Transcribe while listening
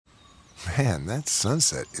Man, that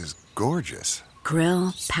sunset is gorgeous.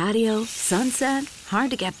 Grill, patio, sunset.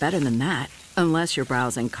 Hard to get better than that. Unless you're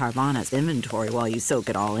browsing Carvana's inventory while you soak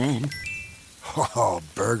it all in. Oh,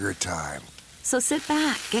 burger time. So sit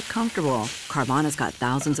back, get comfortable. Carvana's got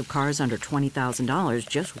thousands of cars under $20,000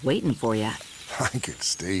 just waiting for you. I could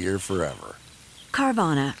stay here forever.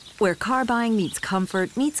 Carvana, where car buying meets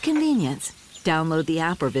comfort meets convenience. Download the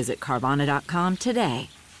app or visit Carvana.com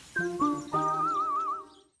today.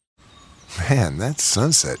 Man, that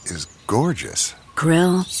sunset is gorgeous.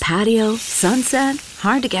 Grill, patio, sunset.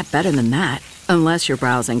 Hard to get better than that. Unless you're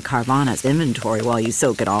browsing Carvana's inventory while you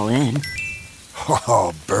soak it all in.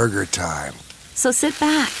 Oh, burger time. So sit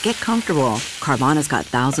back, get comfortable. Carvana's got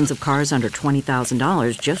thousands of cars under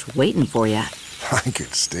 $20,000 just waiting for you. I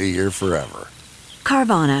could stay here forever.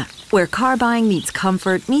 Carvana, where car buying meets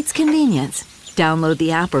comfort meets convenience. Download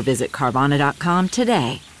the app or visit Carvana.com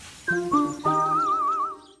today.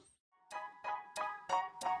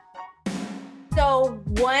 So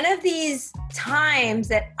one of these times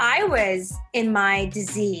that I was in my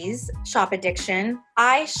disease, shop addiction,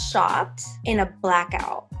 I shopped in a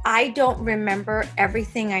blackout. I don't remember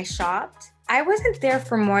everything I shopped. I wasn't there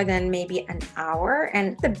for more than maybe an hour,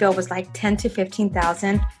 and the bill was like 10 to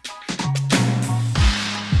 15,000.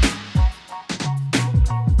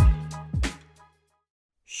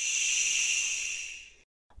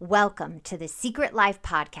 Welcome to the Secret Life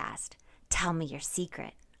Podcast. Tell me your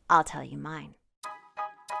secret. I'll tell you mine.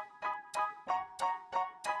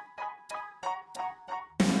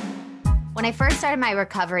 When I first started my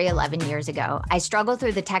recovery 11 years ago, I struggled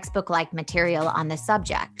through the textbook-like material on this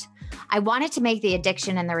subject. I wanted to make the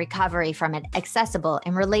addiction and the recovery from it accessible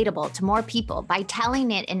and relatable to more people by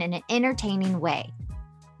telling it in an entertaining way.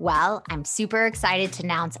 Well, I'm super excited to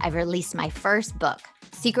announce I've released my first book,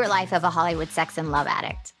 Secret Life of a Hollywood Sex and Love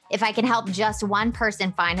Addict. If I can help just one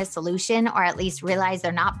person find a solution or at least realize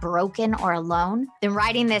they're not broken or alone, then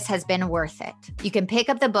writing this has been worth it. You can pick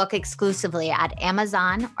up the book exclusively at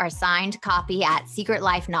Amazon or signed copy at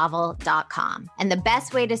secretlifenovel.com. And the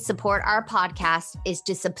best way to support our podcast is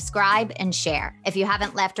to subscribe and share. If you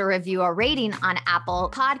haven't left a review or rating on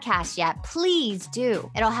Apple Podcasts yet, please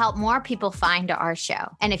do. It'll help more people find our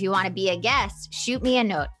show. And if you want to be a guest, shoot me a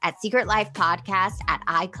note at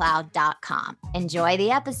secretlifepodcast@icloud.com. Enjoy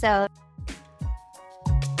the episode.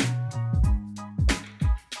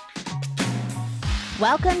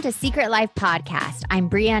 Welcome to Secret Life Podcast. I'm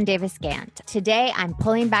Breanne Davis-Gant. Today, I'm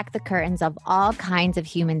pulling back the curtains of all kinds of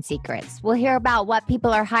human secrets. We'll hear about what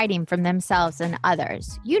people are hiding from themselves and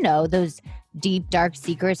others. You know, those deep, dark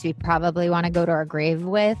secrets we probably want to go to our grave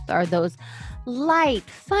with, or those light,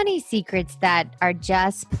 funny secrets that are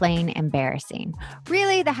just plain embarrassing.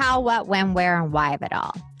 Really, the how, what, when, where, and why of it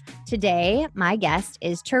all. Today, my guest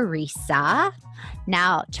is Teresa.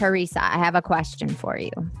 Now, Teresa, I have a question for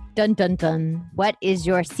you. Dun, dun, dun. What is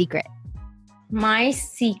your secret? My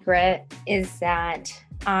secret is that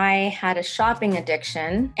I had a shopping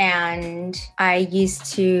addiction and I used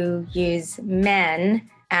to use men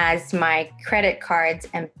as my credit cards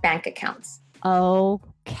and bank accounts.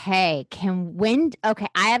 Okay. Okay,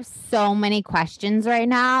 I have so many questions right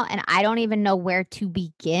now and I don't even know where to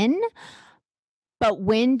begin. But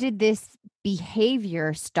when did this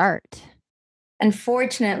behavior start?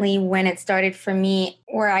 Unfortunately, when it started for me,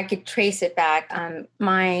 where I could trace it back, I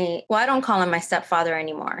don't call him my stepfather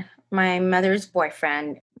anymore. My mother's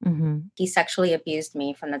boyfriend, He sexually abused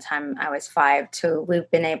me from the time I was 5 to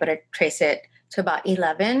we've been able to trace it to about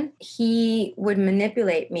 11. He would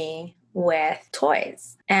manipulate me with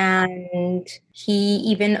toys. And he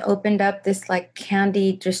even opened up this like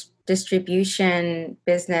candy distribution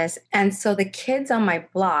business. And so the kids on my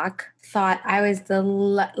block thought I was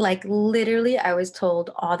literally I was told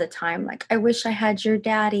all the time, like, I wish I had your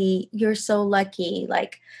daddy. You're so lucky.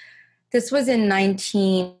 Like, this was in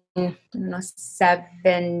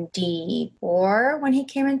 1974 when he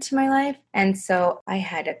came into my life. And so I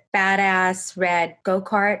had a badass red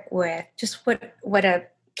go-kart with just what a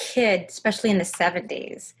kid, especially in the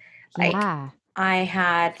 70s. Like, yeah. I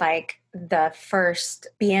had like the first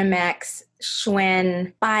BMX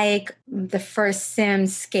Schwinn bike, the first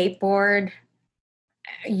Sims skateboard.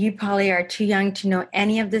 You probably are too young to know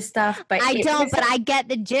any of this stuff, but I get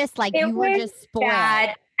the gist. Like, you were just spoiled.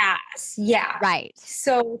 Badass. Yeah. Right.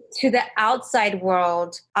 So to the outside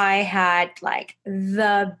world, I had like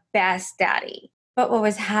the best daddy. But what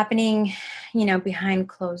was happening, behind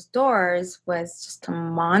closed doors was just a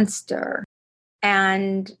monster.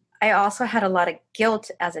 And I also had a lot of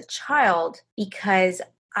guilt as a child because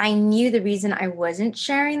I knew the reason I wasn't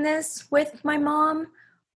sharing this with my mom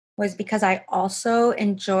was because I also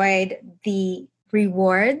enjoyed the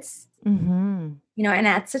rewards You know, and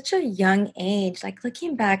at such a young age, like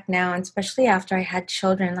looking back now, and especially after I had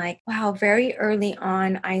children, like, wow, very early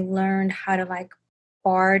on, I learned how to like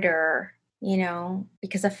barter, you know,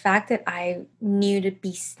 because the fact that I knew to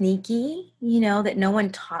be sneaky, you know, that no one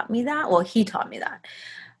taught me that. Well, he taught me that.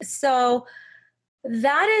 So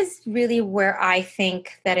that is really where I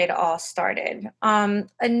think that it all started.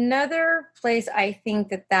 Another place I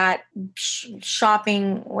think that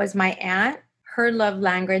shopping was my aunt. Her love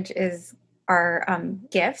language is our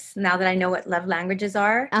gifts. Now that I know what love languages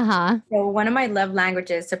are. So one of my love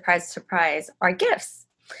languages, surprise, surprise, are gifts.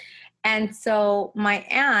 And so my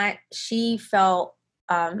aunt, she felt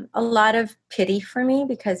a lot of pity for me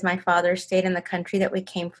because my father stayed in the country that we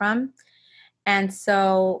came from. And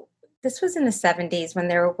so this was in the 70s when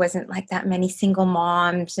there wasn't like that many single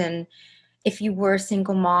moms. And if you were a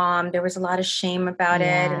single mom, there was a lot of shame about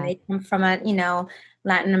it. And they come from a, you know,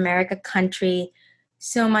 Latin America country.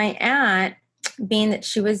 So my aunt, being that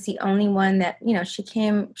she was the only one that, you know, she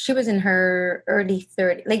was in her late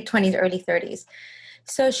 20s, early 30s.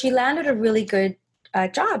 So she landed a really good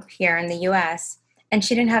job here in the US, and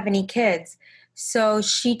she didn't have any kids. So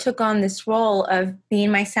she took on this role of being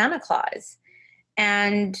my Santa Claus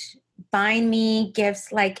and buying me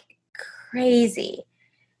gifts like crazy.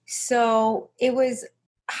 So it was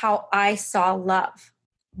how I saw love.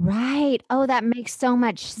 Right. Oh, that makes so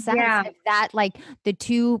much sense. Yeah. If that, like, the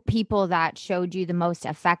two people that showed you the most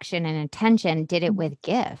affection and attention did it with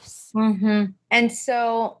gifts. And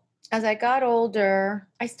so as I got older,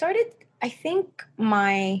 I started, I think,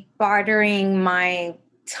 my bartering my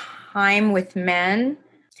time with men,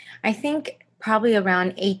 I think probably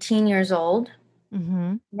around 18 years old.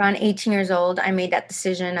 Around 18 years old, I made that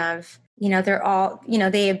decision of, you know, they're all, you know,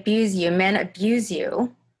 they abuse you. Men abuse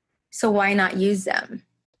you. So why not use them?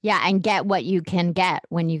 Yeah. And get what you can get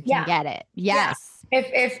when you can get it. Yes. Yeah.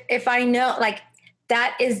 If I know, like,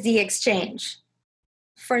 that is the exchange.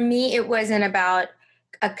 For me, it wasn't about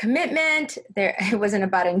a commitment. It wasn't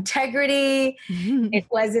about integrity. It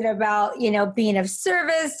wasn't about, you know, being of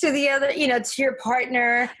service to the other, you know, to your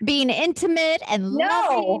partner. Being intimate and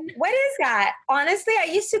loving. What is that? Honestly, I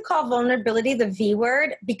used to call vulnerability the V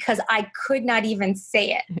word because I could not even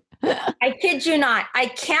say it. I kid you not. I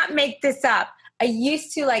can't make this up. I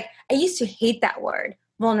used to hate that word,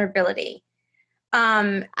 vulnerability.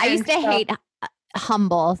 I used to hate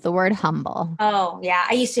humble, the word humble. Oh yeah.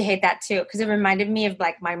 I used to hate that too, because it reminded me of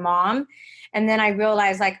like my mom. And then I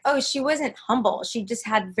realized like, oh, she wasn't humble. She just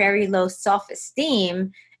had very low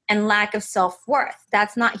self-esteem and lack of self-worth.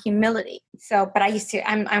 That's not humility. So, but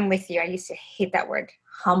I'm with you. I used to hate that word,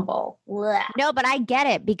 humble. Blech. No, but I get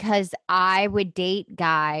it, because I would date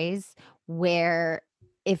guys where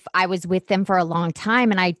if I was with them for a long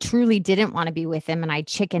time and I truly didn't want to be with them and I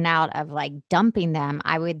chicken out of like dumping them,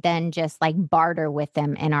 I would then just like barter with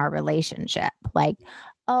them in our relationship. Like,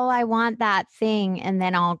 oh, I want that thing. And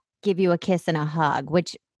then I'll give you a kiss and a hug,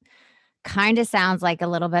 which kind of sounds like a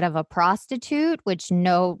little bit of a prostitute, which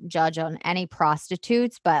no judge on any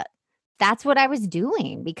prostitutes, but that's what I was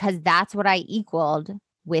doing because that's what I equaled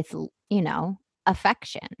with, you know,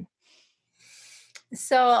 affection.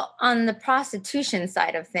 So on the prostitution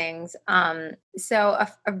side of things, so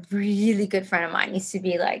a really good friend of mine used to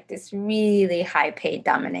be like this really high paid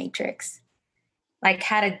dominatrix, like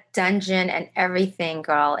had a dungeon and everything,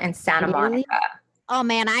 girl, in Santa Monica. Oh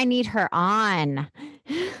man, I need her on.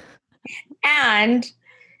 And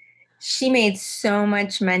she made so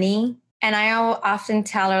much money. And I often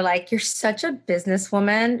tell her, like, you're such a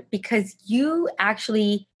businesswoman because you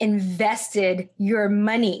actually invested your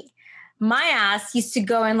money. My ass used to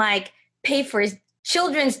go and like pay for his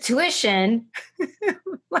children's tuition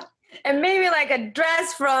and maybe like a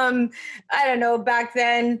dress from, I don't know, back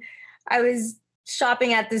then I was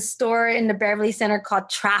shopping at this store in the Beverly Center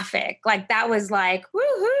called Traffic. Like that was like,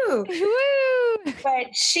 woohoo. Woo.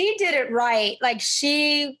 But she did it right. Like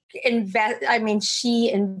she invested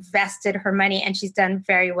her money and she's done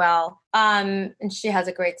very well. And she has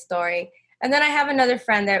a great story. And then I have another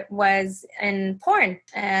friend that was in porn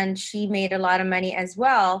and she made a lot of money as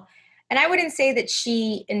well. And I wouldn't say that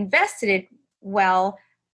she invested it well,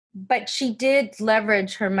 but she did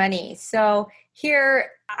leverage her money. So here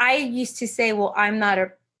I used to say, well, I'm not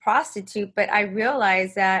a prostitute, but I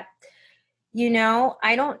realized that, you know,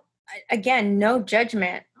 again, no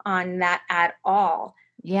judgment on that at all.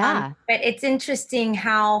 Yeah. But it's interesting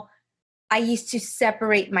how I used to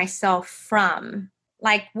separate myself from.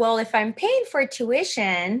 Like, well, if I'm paying for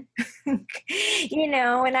tuition, you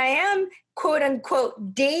know, and I am quote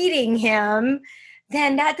unquote dating him,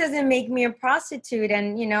 then that doesn't make me a prostitute.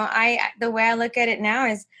 And, you know, the way I look at it now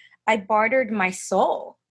is I bartered my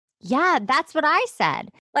soul. Yeah, that's what I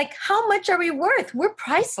said. Like, how much are we worth? We're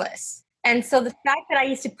priceless. And so the fact that I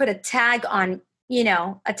used to put a tag on,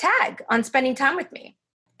 a tag on spending time with me,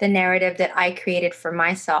 the narrative that I created for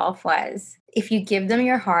myself was, if you give them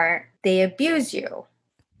your heart, they abuse you.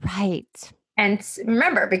 Right. And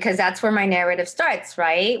remember, because that's where my narrative starts,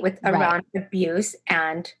 right? With around abuse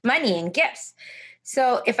and money and gifts.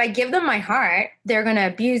 So if I give them my heart, they're going to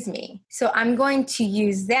abuse me. So I'm going to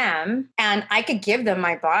use them, and I could give them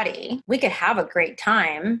my body. We could have a great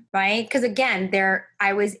time, right? Because again,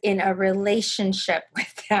 I was in a relationship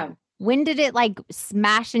with them. When did it like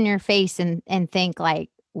smash in your face and think like,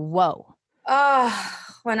 whoa? Oh,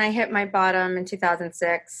 when I hit my bottom in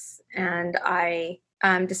 2006 and I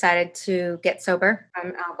decided to get sober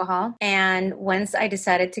from alcohol. And once I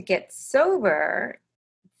decided to get sober,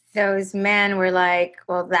 those men were like,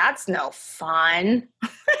 well, that's no fun.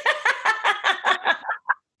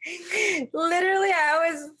 Literally, I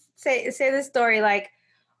always say this story, like,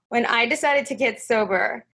 when I decided to get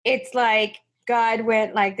sober, it's like God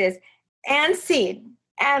went like this, and scene,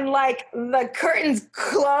 and like the curtains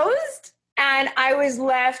closed, and I was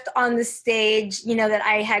left on the stage, that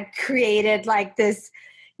I had created, like this,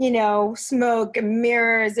 smoke and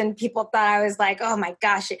mirrors, and people thought I was like, oh my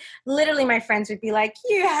gosh. Literally, my friends would be like,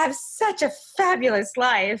 you have such a fabulous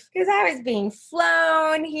life, because I was being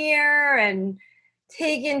flown here and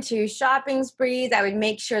taken to shopping sprees. I would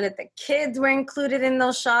make sure that the kids were included in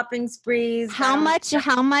those shopping sprees. How much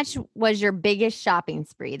was your biggest shopping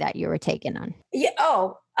spree that you were taken on? Yeah.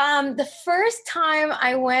 The first time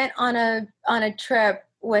I went on a trip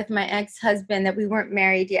with my ex-husband that we weren't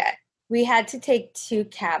married yet, we had to take 2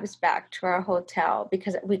 cabs back to our hotel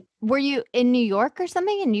because were you in New York or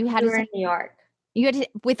something? And you had we were in New York. You had to,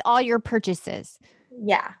 with all your purchases.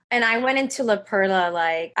 Yeah. And I went into La Perla,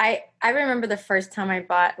 like, I remember the first time I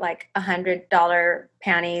bought like $100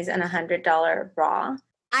 panties and $100 bra.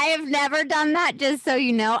 I have never done that, just so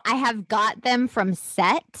you know. I have got them from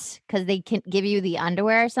Set because they can give you the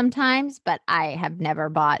underwear sometimes, but I have never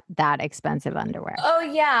bought that expensive underwear. Oh,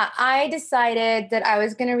 yeah. I decided that I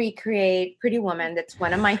was going to recreate Pretty Woman. That's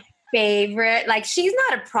one of my favorite. Like, she's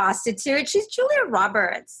not a prostitute. She's Julia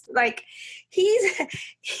Roberts. Like, he's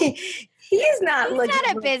not looking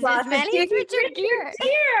not a businessman. He's Richard Gere.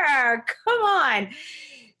 Here, come on.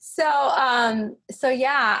 So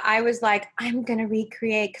yeah, I was like, I'm going to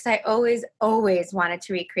recreate, because I always wanted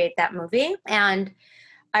to recreate that movie. And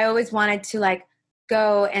I always wanted to like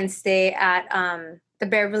go and stay at the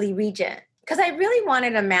Beverly Regent, because I really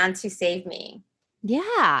wanted a man to save me.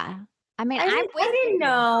 Yeah. I mean, I didn't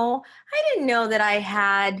know that I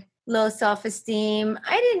had low self-esteem.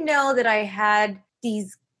 I didn't know that I had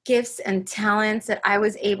these gifts and talents that I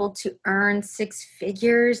was able to earn 6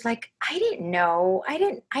 figures. Like, I didn't know. I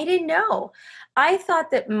didn't know. I thought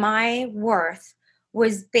that my worth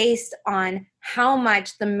was based on how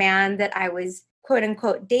much the man that I was quote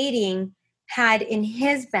unquote dating had in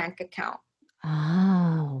his bank account.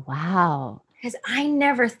 Oh, wow. Because I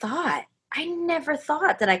never thought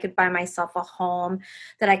that I could buy myself a home,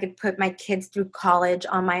 that I could put my kids through college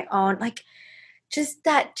on my own. Like, just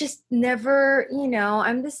never,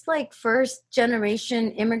 I'm this like first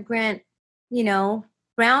generation immigrant,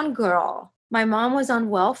 brown girl. My mom was on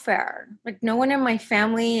welfare. Like, no one in my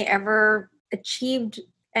family ever achieved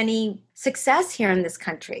any success here in this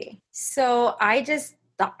country. So I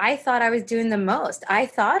thought I was doing the most. I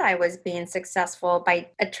thought I was being successful by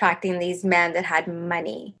attracting these men that had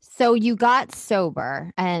money. So you got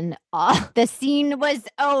sober and the scene was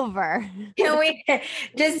over. We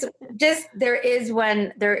just there is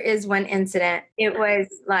one incident. It was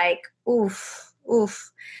like,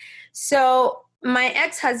 oof. So my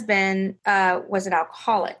ex-husband was an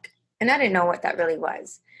alcoholic, and I didn't know what that really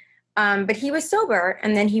was. But he was sober,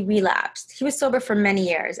 and then he relapsed. He was sober for many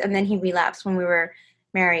years, and then he relapsed when we were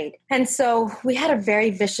married. And so we had a very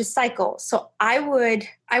vicious cycle. So I would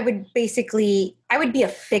be a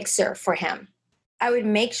fixer for him. I would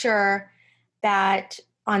make sure that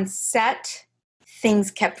on set,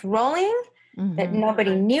 things kept rolling, that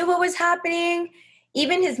nobody knew what was happening.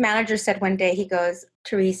 Even his manager said one day, he goes,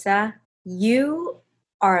 Teresa, you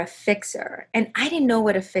are a fixer. And I didn't know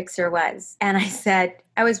what a fixer was. And I said,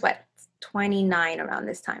 I was 29 around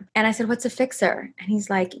this time. And I said, what's a fixer? And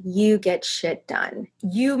he's like, you get shit done.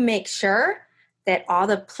 You make sure that all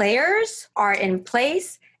the players are in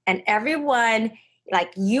place and everyone,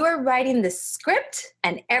 like, you are writing the script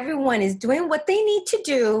and everyone is doing what they need to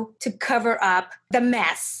do to cover up the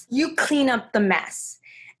mess. You clean up the mess.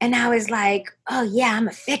 And I was like, oh yeah, I'm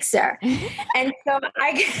a fixer. And so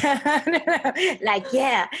I like,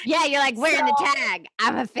 yeah. Yeah, you're like wearing the tag.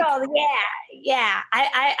 I'm a fixer. So yeah.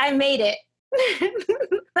 I made it.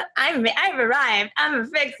 I've arrived. I'm a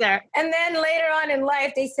fixer. And then later on in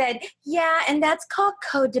life, they said, yeah, and that's called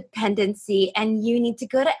codependency, and you need to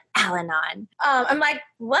go to Al-Anon. I'm like,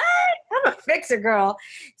 what? I'm a fixer, girl.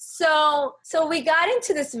 So we got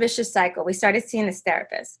into this vicious cycle. We started seeing this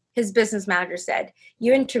therapist. His business manager said,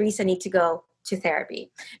 you and Teresa need to go to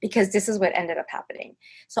therapy because this is what ended up happening.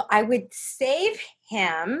 So I would save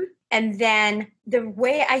him. And then the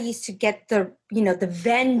way I used to get the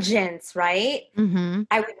vengeance, right? Mm-hmm.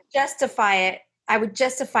 I would justify it. I would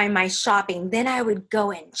justify my shopping. Then I would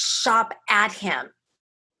go and shop at him.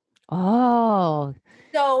 Oh.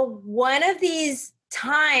 So one of these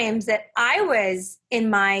times that I was in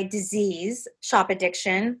my disease, shop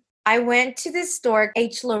addiction, I went to this store,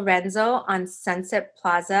 H. Lorenzo on Sunset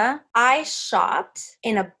Plaza. I shopped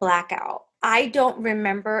in a blackout. I don't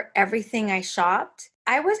remember everything I shopped.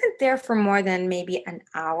 I wasn't there for more than maybe an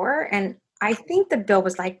hour, and I think the bill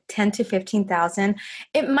was like 10 to 15,000.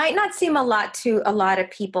 It might not seem a lot to a lot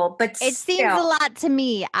of people, but it seems a lot to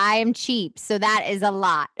me. I am cheap, so that is a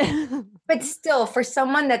lot. But still, for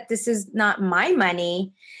someone that this is not my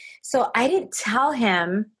money, so I didn't tell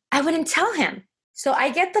him. I wouldn't tell him. So I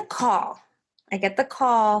get the call.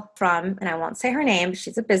 From, and I won't say her name,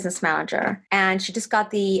 she's a business manager, and she just got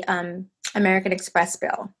the American Express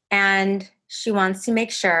bill. And she wants to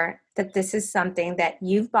make sure that this is something that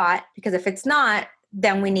you've bought, because if it's not,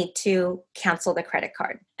 then we need to cancel the credit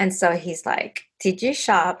card. And so he's like, did you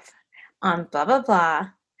shop on blah, blah, blah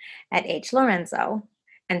at H. Lorenzo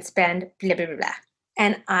and spend blah, blah, blah, blah?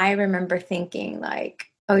 And I remember thinking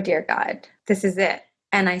like, oh dear God, this is it.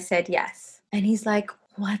 And I said, yes. And he's like,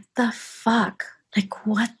 what the fuck? Like,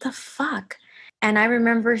 what the fuck? And I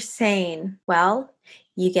remember saying, well,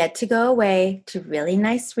 you get to go away to really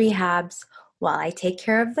nice rehabs while I take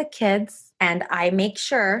care of the kids, and I make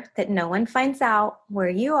sure that no one finds out where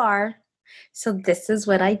you are. So this is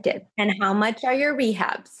what I did. And how much are your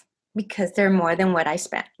rehabs? Because they're more than what I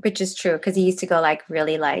spent, which is true, because he used to go like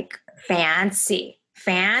really like fancy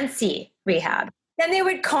rehab. Then they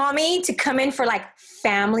would call me to come in for like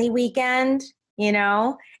family weekend,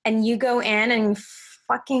 and you go in and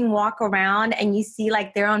fucking walk around and you see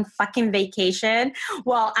like they're on fucking vacation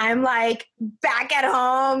while I'm like back at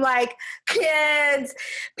home, like kids,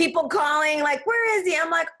 people calling like, where is he?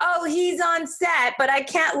 I'm like, oh, he's on set, but I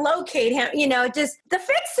can't locate him, just the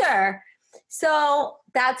fixer. So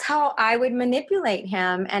that's how I would manipulate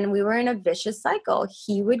him. And we were in a vicious cycle.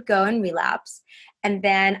 He would go and relapse, and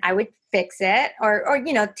then I would fix it or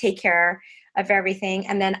take care of everything.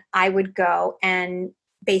 And then I would go and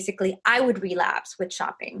basically I would relapse with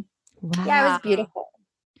shopping. Wow. Yeah, it was beautiful.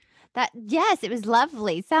 Yes, it was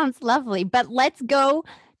lovely. Sounds lovely. But let's go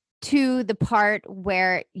to the part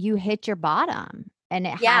where you hit your bottom and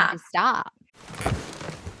it had to stop.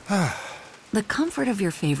 The comfort of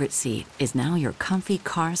your favorite seat is now your comfy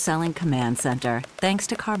car selling command center, thanks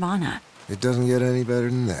to Carvana. It doesn't get any better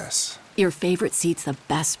than this. Your favorite seat's the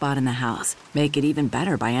best spot in the house. Make it even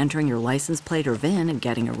better by entering your license plate or VIN and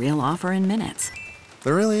getting a real offer in minutes.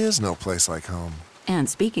 There really is no place like home. And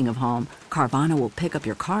speaking of home, Carvana will pick up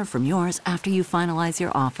your car from yours after you finalize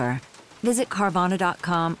your offer. Visit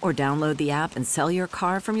Carvana.com or download the app and sell your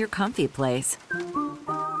car from your comfy place.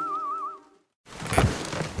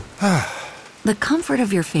 The comfort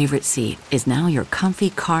of your favorite seat is now your comfy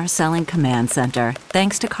car selling command center,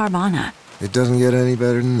 thanks to Carvana. It doesn't get any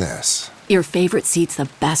better than this. Your favorite seat's the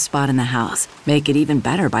best spot in the house. Make it even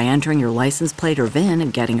better by entering your license plate or VIN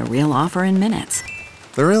and getting a real offer in minutes.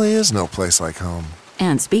 There really is no place like home.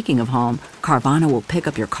 And speaking of home, Carvana will pick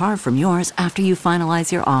up your car from yours after you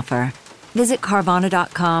finalize your offer. Visit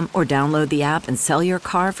Carvana.com or download the app and sell your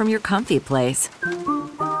car from your comfy place.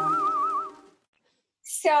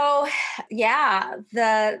 So, yeah,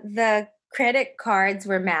 the credit cards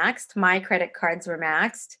were maxed. My credit cards were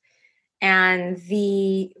maxed. And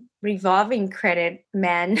the revolving credit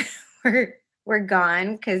men were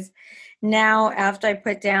gone, because now after I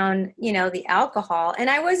put down, the alcohol,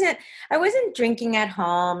 and I wasn't drinking at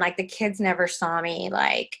home. Like the kids never saw me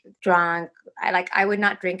like drunk. I would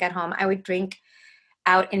not drink at home. I would drink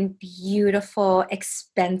out in beautiful,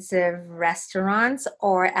 expensive restaurants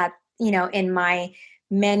or at, in my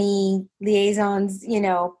many liaisons,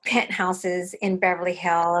 penthouses in Beverly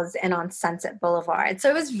Hills and on Sunset Boulevard.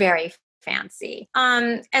 So it was very fancy.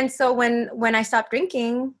 And so when I stopped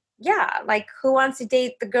drinking, like who wants to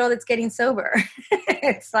date the girl that's getting sober?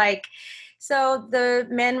 It's like, so the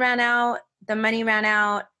men ran out, the money ran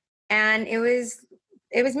out, and it was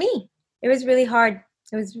it was me. It was really hard.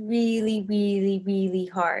 It was really, really, really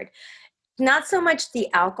hard. Not so much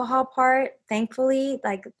the alcohol part, thankfully,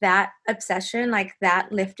 like that obsession, like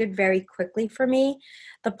that lifted very quickly for me.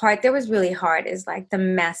 The part that was really hard is like the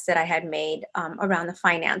mess that I had made around the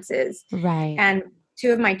finances. Right. And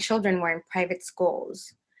 2 of my children were in private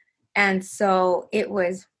schools. And so it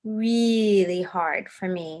was really hard for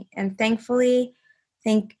me. And thankfully,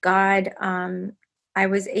 thank God, I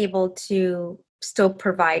was able to still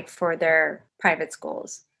provide for their private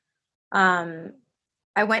schools.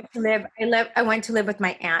 I went to live with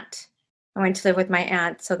my aunt. I went to live with my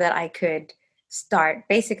aunt so that I could start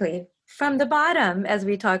basically from the bottom, as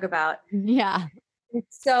we talk about. Yeah.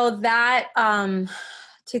 So that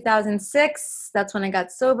 2006, that's when I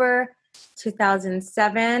got sober.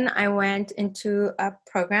 2007, I went into a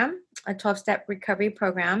program, a 12-step recovery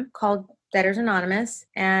program called Debtors Anonymous.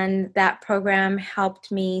 And that program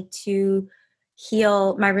helped me to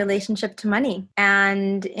heal my relationship to money.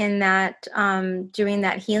 And in that, during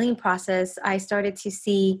that healing process, I started to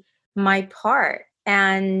see my part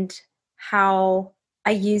and how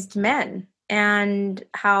I used men and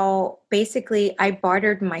how basically I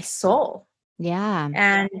bartered my soul. Yeah.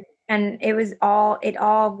 And it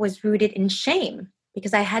all was rooted in shame,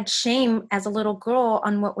 because I had shame as a little girl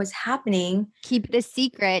on what was happening. Keep it a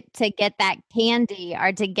secret to get that candy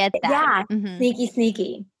or to get that. Yeah,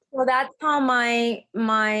 sneaky. Well, that's how my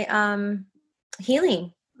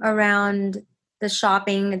healing around the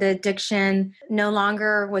shopping, the addiction, no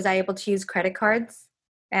longer was I able to use credit cards,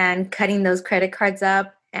 and cutting those credit cards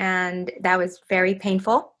up. And that was very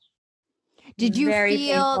painful. Did you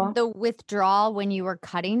feel the withdrawal when you were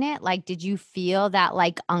cutting it? Like, did you feel that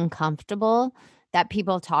like uncomfortable that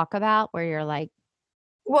people talk about where you're like?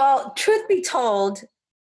 Well, truth be told,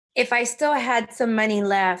 if I still had some money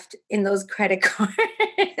left in those credit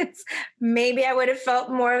cards, maybe I would have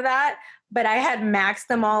felt more of that, but I had maxed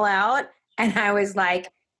them all out and I was like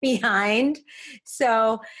behind.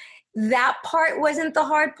 So that part wasn't the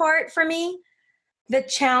hard part for me. The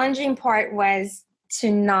challenging part was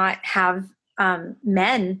to not have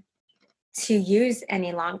men to use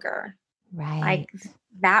any longer. Right. Like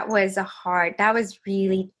that was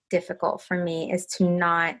really difficult for me, is to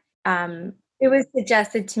not, it was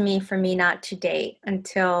suggested to me for me not to date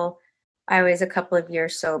until I was a couple of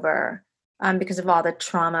years sober, because of all the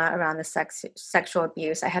trauma around the sexual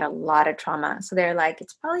abuse. I had a lot of trauma. So they're like,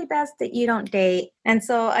 it's probably best that you don't date. And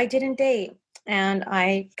so I didn't date. And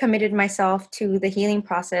I committed myself to the healing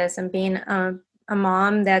process and being a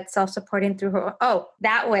mom that's self-supporting through her. Oh,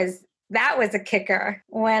 that was a kicker.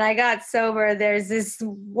 When I got sober, there's this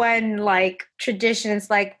one like tradition. It's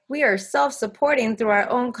like, we are self-supporting through our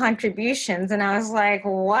own contributions. And I was like,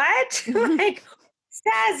 what? Like,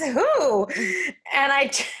 says who? And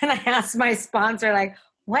I asked my sponsor, like,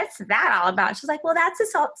 what's that all about? She's like, well, that's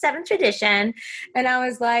a seventh tradition. And I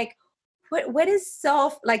was like, what is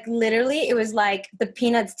self, like literally it was like the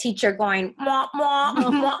Peanuts teacher going, mwah, mwah,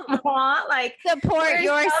 mwah, mwah, like support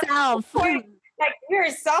yourself. Like we're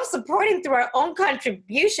self-supporting through our own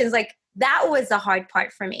contributions. Like that was the hard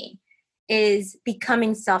part for me, is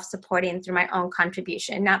becoming self-supporting through my own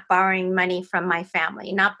contribution, not borrowing money from my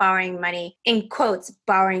family, not borrowing money, in quotes,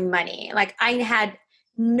 borrowing money. Like I had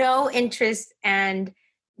no interest and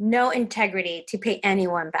no integrity to pay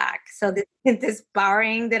anyone back. So this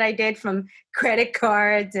borrowing that I did from credit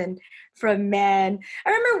cards and from men. I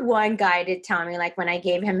remember one guy did tell me, like when I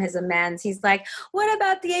gave him his amends, he's like, what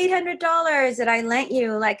about the $800 that I lent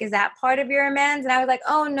you? Like, is that part of your amends? And I was like,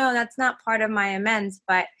 oh no, that's not part of my amends.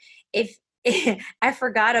 But if I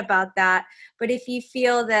forgot about that, but if you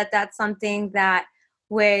feel that that's something that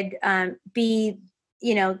would be,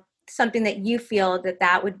 something that you feel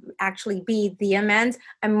that would actually be the amends,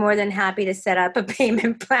 I'm more than happy to set up a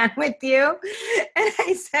payment plan with you. And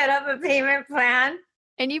I set up a payment plan.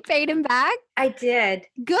 And you paid him back? I did.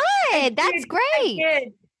 Good. That's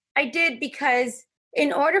great. I did, because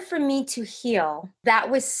in order for me to heal, that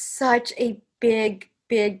was such a big,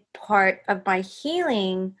 big part of my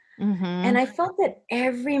healing. Mm-hmm. And I felt that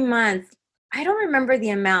every month, I don't remember the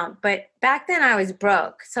amount, but back then I was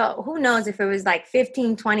broke. So who knows if it was like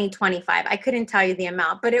 15, 20, 25. I couldn't tell you the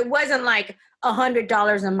amount, but it wasn't like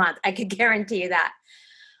 $100 a month. I could guarantee you that.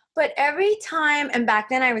 But every time, and back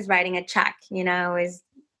then I was writing a check, it was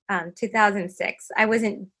 2006. I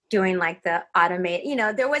wasn't doing like the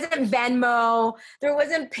automated, there wasn't Venmo, there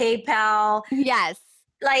wasn't PayPal. Yes.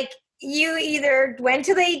 Like you either went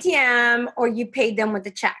to the ATM or you paid them with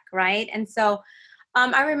a check, right? And so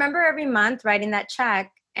I remember every month writing that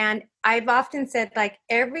check And I've often said, like,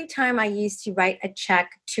 every time I used to write a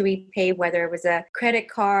check to repay, whether it was a credit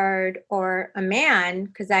card or a man,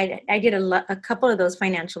 because I did a couple of those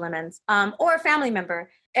financial limits, or a family member,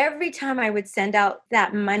 every time I would send out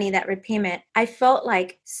that money, that repayment, I felt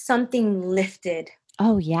like something lifted.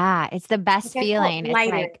 Oh, yeah. It's the best Like, feeling.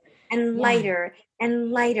 lighter It's like, and yeah. lighter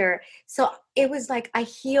and lighter. So it was like I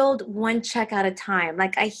healed one check at a time.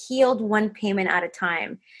 Like I healed one payment at a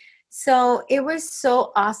time. So it was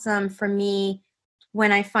so awesome for me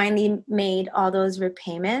when I finally made all those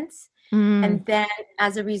repayments. And then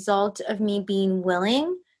as a result of me being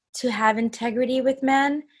willing to have integrity with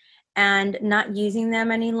men and not using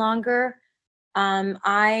them any longer,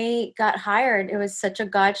 I got hired. It was such a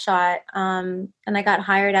God shot. And I got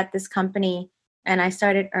hired at this company and I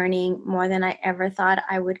started earning more than I ever thought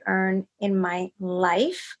I would earn in my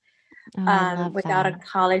life. Without a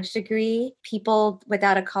college degree. People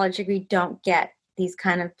without a college degree don't get these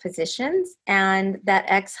kind of positions. And that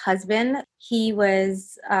ex-husband, he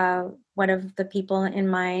was one of the people in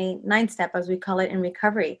my 9-step, as we call it in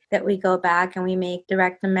recovery, that we go back and we make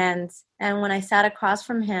direct amends. And when I sat across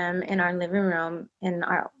from him in our living room in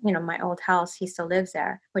our, my old house, he still lives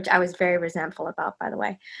there, which I was very resentful about, by the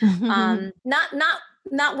way.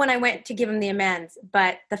 Not when I went to give him the amends,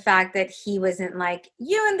 but the fact that he wasn't like,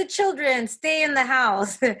 you and the children stay in the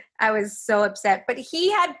house. I was so upset. But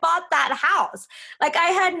he had bought that house. Like I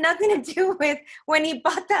had nothing to do with when he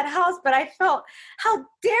bought that house, but I felt, how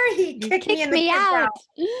dare he kick me in the kids out.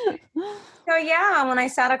 So yeah, when I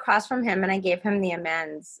sat across from him and I gave him the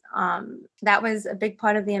amends, that was a big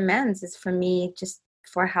part of the amends, is for me, just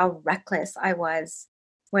for how reckless I was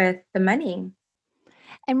with the money.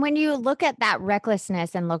 And when you look at that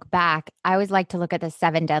recklessness and look back, I always like to look at the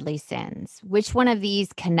 7 deadly sins. Which one of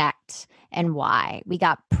these connect and why? We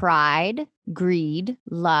got pride, greed,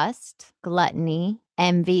 lust, gluttony,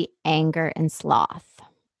 envy, anger, and sloth.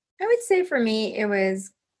 I would say for me, it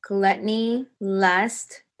was gluttony,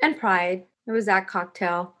 lust, and pride. It was that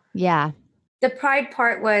cocktail. Yeah. The pride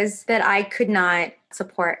part was that I could not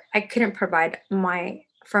support. I couldn't provide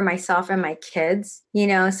for myself and my kids,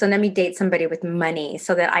 so let me date somebody with money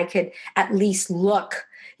so that I could at least look,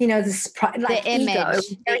 this like the image,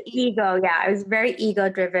 ego. Yeah, it was very ego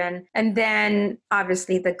driven. And then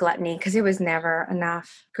obviously the gluttony, because it was never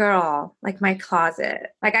enough. Girl, like my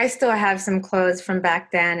closet, like I still have some clothes from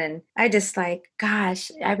back then, and I just like,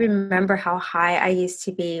 gosh, I remember how high I used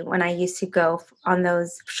to be when I used to go on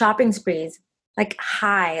those shopping sprees. Like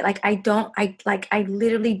high, like I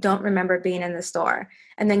literally don't remember being in the store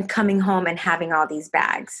and then coming home and having all these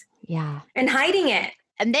bags. Yeah. And hiding it.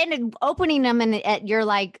 And then opening them and you're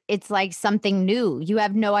like, it's like something new. You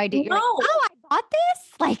have no idea. You're like, oh, I bought this?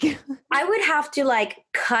 Like I would have to like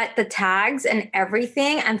cut the tags and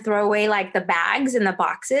everything and throw away like the bags and the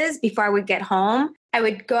boxes before I would get home. I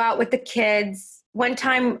would go out with the kids. One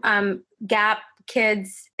time, Gap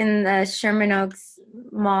kids in the Sherman Oaks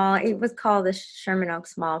Mall. It was called the Sherman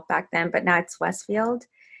Oaks Mall back then, but now it's Westfield.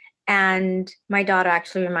 And my daughter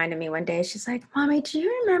actually reminded me one day, she's like, Mommy, do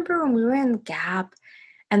you remember when we were in Gap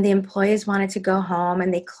and the employees wanted to go home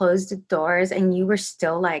and they closed the doors and you were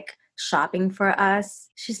still like shopping for us?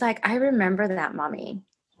 She's like, I remember that, Mommy.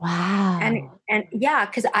 Wow. And yeah,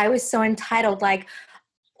 because I was so entitled, like,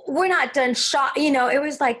 we're not done shop. It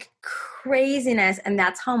was like craziness. And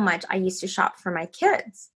that's how much I used to shop for my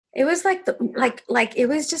kids. It was like it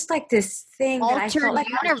was just like this thing that I felt like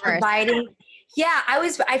I was providing. Yeah,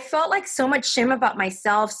 I felt like so much shame about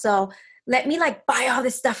myself. So let me like buy all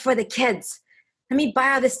this stuff for the kids. Let me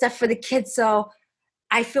buy all this stuff for the kids so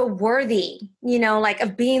I feel worthy, like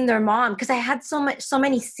of being their mom. Because I had so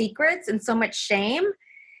many secrets and so much shame,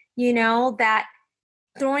 that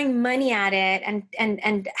throwing money at it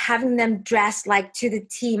and having them dressed like to the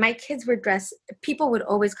T. My kids were dressed. People would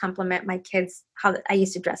always compliment my kids how I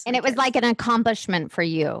used to dress. And it was like an accomplishment for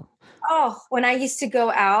you. Oh, when I used to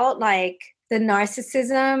go out, like the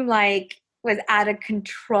narcissism like was out of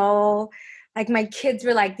control. Like my kids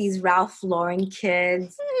were like these Ralph Lauren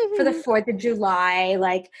kids. For the 4th of July,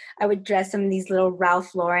 like I would dress them in these little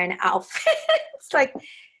Ralph Lauren outfits. Like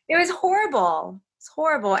it was horrible. It's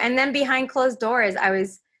horrible. And then behind closed doors, I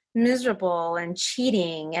was miserable and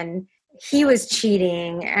cheating, and he was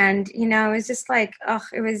cheating. And, it was just like,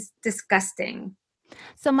 it was disgusting.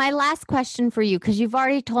 So my last question for you, because you've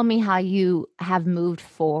already told me how you have moved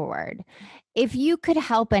forward. If you could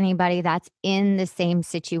help anybody that's in the same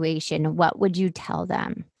situation, what would you tell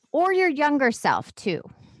them? Or your younger self too?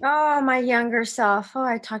 Oh, my younger self. Oh,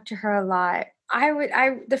 I talk to her a lot.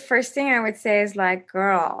 The first thing I would say is like,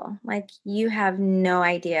 girl, like you have no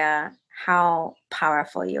idea how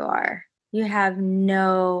powerful you are. You have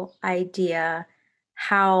no idea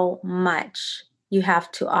how much you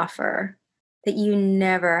have to offer, that you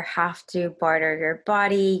never have to barter your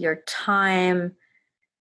body, your time,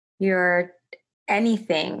 your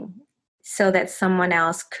anything so that someone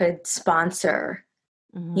else could sponsor,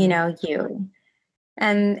 you.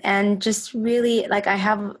 And just really, like,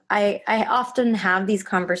 I often have these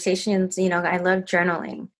conversations, I love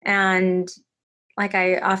journaling. And like,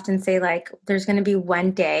 I often say, like, there's going to be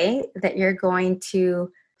one day that you're going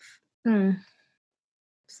to,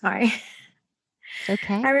 sorry.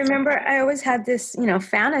 Okay. I remember I always had this,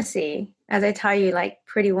 fantasy, as I tell you, like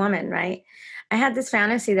Pretty Woman, right? I had this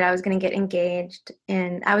fantasy that I was going to get engaged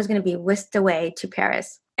and I was going to be whisked away to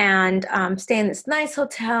Paris and stay in this nice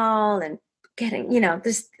hotel and getting,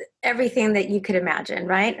 this everything that you could imagine,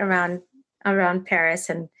 right? Around Paris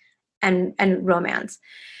and romance.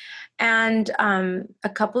 And a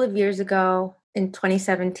couple of years ago in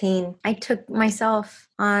 2017, I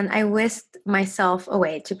whisked myself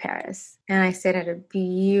away to Paris and I stayed at a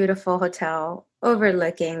beautiful hotel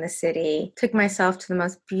overlooking the city, took myself to the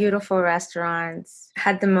most beautiful restaurants,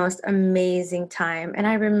 had the most amazing time. And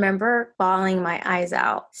I remember bawling my eyes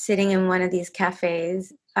out, sitting in one of these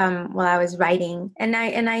cafes while I was writing. And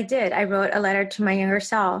I wrote a letter to my younger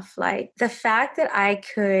self. Like, the fact that I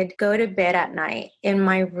could go to bed at night in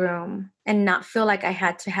my room and not feel like I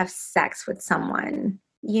had to have sex with someone.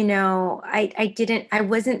 I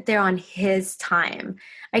wasn't there on his time.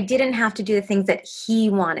 I didn't have to do the things that he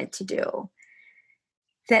wanted to do.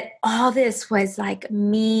 That all this was like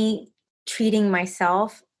me treating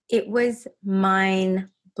myself. It was mind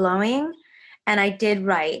blowing. And I did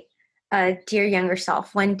write, dear younger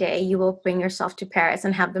self, one day you will bring yourself to Paris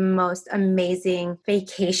and have the most amazing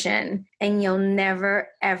vacation. And you'll never,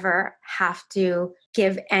 ever have to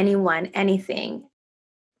give anyone anything.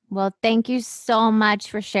 Well, thank you so much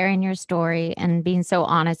for sharing your story and being so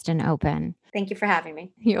honest and open. Thank you for having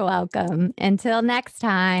me. You're welcome. Until next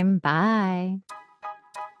time, bye.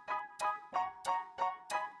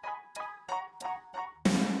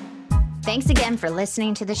 Thanks again for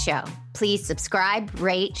listening to the show. Please subscribe,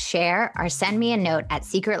 rate, share, or send me a note at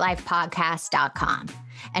secretlifepodcast.com.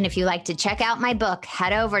 And if you like to check out my book,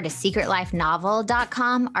 head over to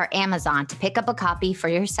secretlifenovel.com or Amazon to pick up a copy for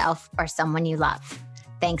yourself or someone you love.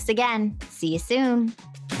 Thanks again. See you soon.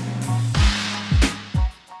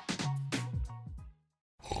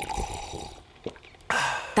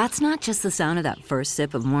 That's not just the sound of that first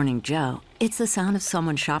sip of Morning Joe. It's the sound of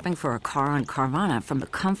someone shopping for a car on Carvana from the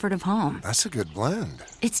comfort of home. That's a good blend.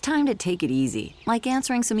 It's time to take it easy, like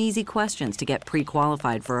answering some easy questions to get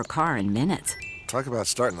pre-qualified for a car in minutes. Talk about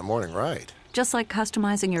starting the morning right. Just like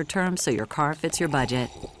customizing your terms so your car fits your budget.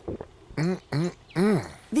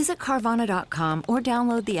 Visit Carvana.com or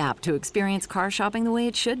download the app to experience car shopping the way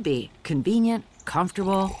it should be. Convenient,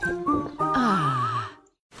 comfortable.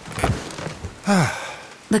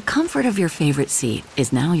 The comfort of your favorite seat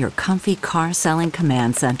is now your comfy car selling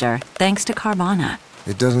command center, thanks to Carvana.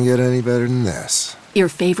 It doesn't get any better than this. Your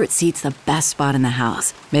favorite seat's the best spot in the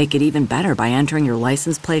house. Make it even better by entering your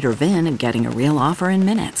license plate or VIN and getting a real offer in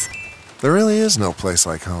minutes. There really is no place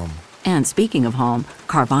like home. And speaking of home,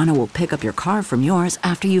 Carvana will pick up your car from yours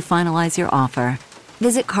after you finalize your offer.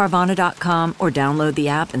 Visit Carvana.com or download the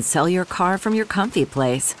app and sell your car from your comfy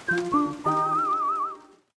place.